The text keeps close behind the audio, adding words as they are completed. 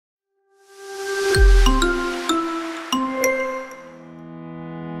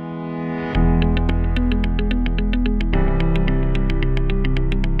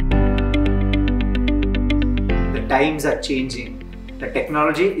times are changing. The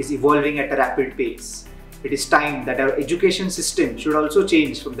technology is evolving at a rapid pace. It is time that our education system should also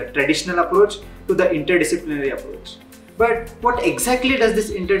change from the traditional approach to the interdisciplinary approach. But what exactly does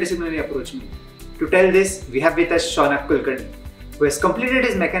this interdisciplinary approach mean? To tell this, we have with us Shaunak Kulkarni, who has completed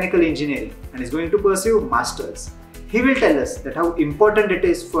his mechanical engineering and is going to pursue masters. He will tell us that how important it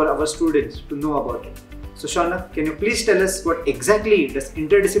is for our students to know about it. So Shaunak, can you please tell us what exactly does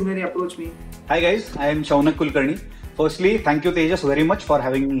interdisciplinary approach mean? Hi guys, I am Shaunak Kulkarni. Firstly, thank you Tejas very much for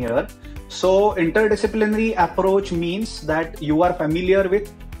having me here. So interdisciplinary approach means that you are familiar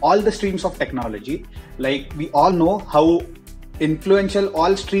with all the streams of technology. Like we all know how influential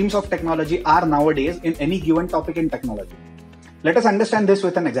all streams of technology are nowadays in any given topic in technology. Let us understand this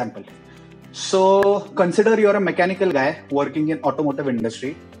with an example. So consider you're a mechanical guy working in automotive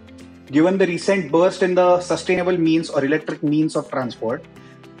industry. Given the recent burst in the sustainable means or electric means of transport,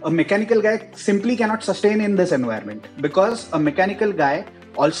 a mechanical guy simply cannot sustain in this environment, because a mechanical guy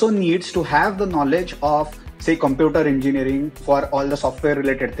also needs to have the knowledge of, say, computer engineering for all the software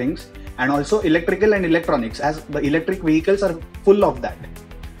related things, and also electrical and electronics, as the electric vehicles are full of that.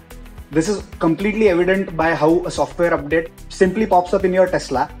 This is completely evident by how a software update simply pops up in your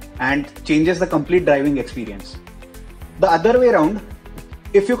Tesla and changes the complete driving experience. The other way around,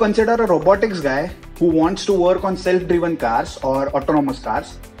 if you consider a robotics guy who wants to work on self-driven cars or autonomous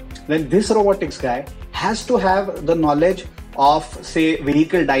cars, then this robotics guy has to have the knowledge of, say,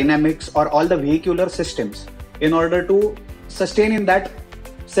 vehicle dynamics or all the vehicular systems in order to sustain in that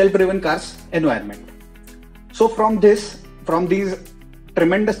self-driven cars environment. So from these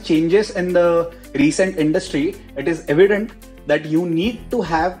tremendous changes in the recent industry, it is evident that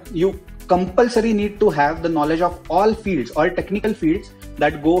you compulsory need to have the knowledge of all fields, all technical fields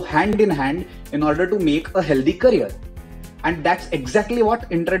that go hand in hand in order to make a healthy career. And that's exactly what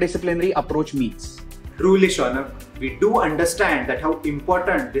interdisciplinary approach means. Truly, Shaunak, we do understand that how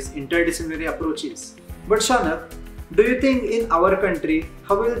important this interdisciplinary approach is. But Shaunak, do you think in our country,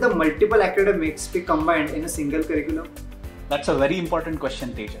 how will the multiple academics be combined in a single curriculum? That's a very important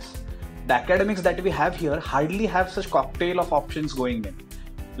question, Tejas. The academics that we have here hardly have such cocktail of options going in.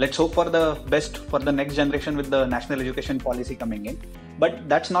 Let's hope for the best for the next generation with the national education policy coming in. But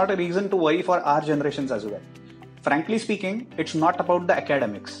that's not a reason to worry for our generations as well. Frankly speaking, it's not about the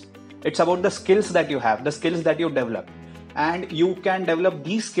academics. It's about the skills that you have, the skills that you develop. And you can develop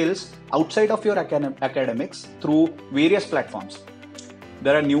these skills outside of your academics through various platforms.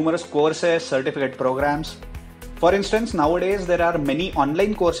 There are numerous courses, certificate programs. For instance, nowadays there are many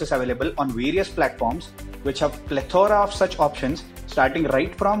online courses available on various platforms which have plethora of such options, starting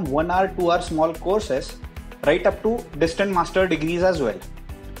right from 1 hour, 2 hour small courses right up to distant master degrees as well.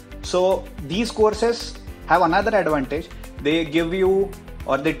 So these courses have another advantage. They give you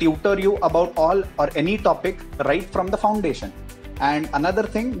or they tutor you about all or any topic right from the foundation. And another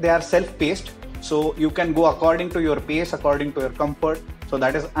thing, they are self-paced, so you can go according to your pace, according to your comfort. So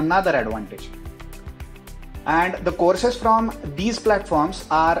that is another advantage. And the courses from these platforms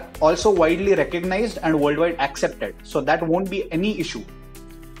are also widely recognized and worldwide accepted. So that won't be any issue.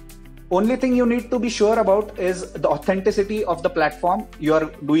 Only thing you need to be sure about is the authenticity of the platform you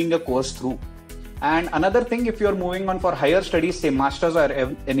are doing a course through. And another thing, if you're moving on for higher studies, say masters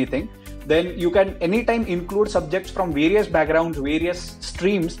or anything, then you can anytime include subjects from various backgrounds, various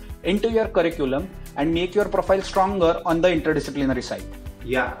streams into your curriculum and make your profile stronger on the interdisciplinary side.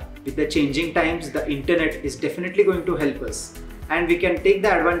 Yeah, with the changing times, the internet is definitely going to help us. And we can take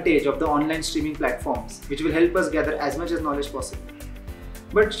the advantage of the online streaming platforms, which will help us gather as much as knowledge possible.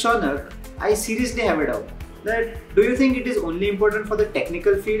 But Shaunak, I seriously have a doubt. Do you think it is only important for the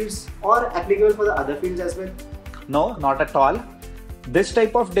technical fields or applicable for the other fields as well? No, not at all. This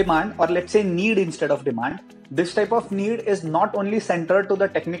type of demand, or let's say need instead of demand, this type of need is not only centered to the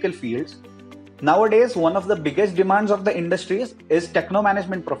technical fields. Nowadays, one of the biggest demands of the industries is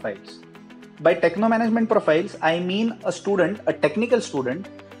technomanagement profiles. By technomanagement profiles, I mean a student, a technical student,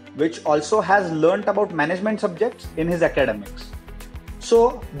 which also has learnt about management subjects in his academics.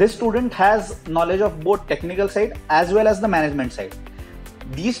 So this student has knowledge of both technical side as well as the management side.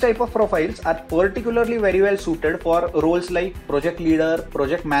 These type of profiles are particularly very well suited for roles like project leader,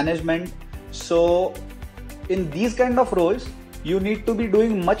 project management. So in these kind of roles, you need to be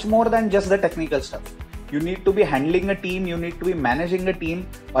doing much more than just the technical stuff. You need to be handling a team, you need to be managing a team,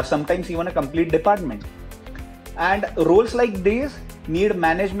 or sometimes even a complete department. And roles like these need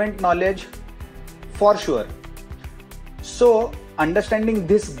management knowledge for sure. So understanding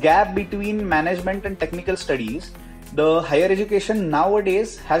this gap between management and technical studies, the higher education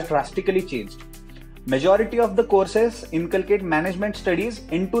nowadays has drastically changed. Majority of the courses inculcate management studies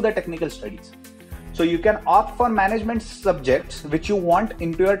into the technical studies. So you can opt for management subjects which you want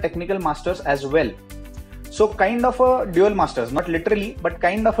into your technical masters as well. So kind of a dual masters, not literally, but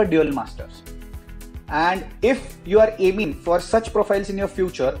kind of a dual masters. And if you are aiming for such profiles in your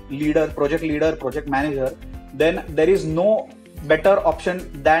future, leader, project manager, then there is no better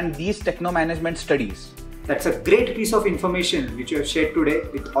option than these techno-management studies. That's a great piece of information which you have shared today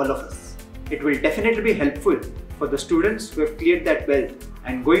with all of us. It will definitely be helpful for the students who have cleared that well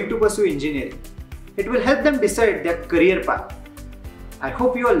and going to pursue engineering. It will help them decide their career path. I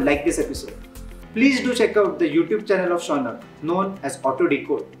hope you all like this episode. Please do check out the YouTube channel of Shaunak known as Auto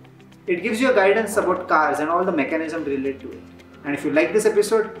Decode. It gives you guidance about cars and all the mechanisms related to it. And if you like this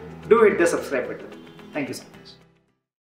episode, do hit the subscribe button. Thank you so much.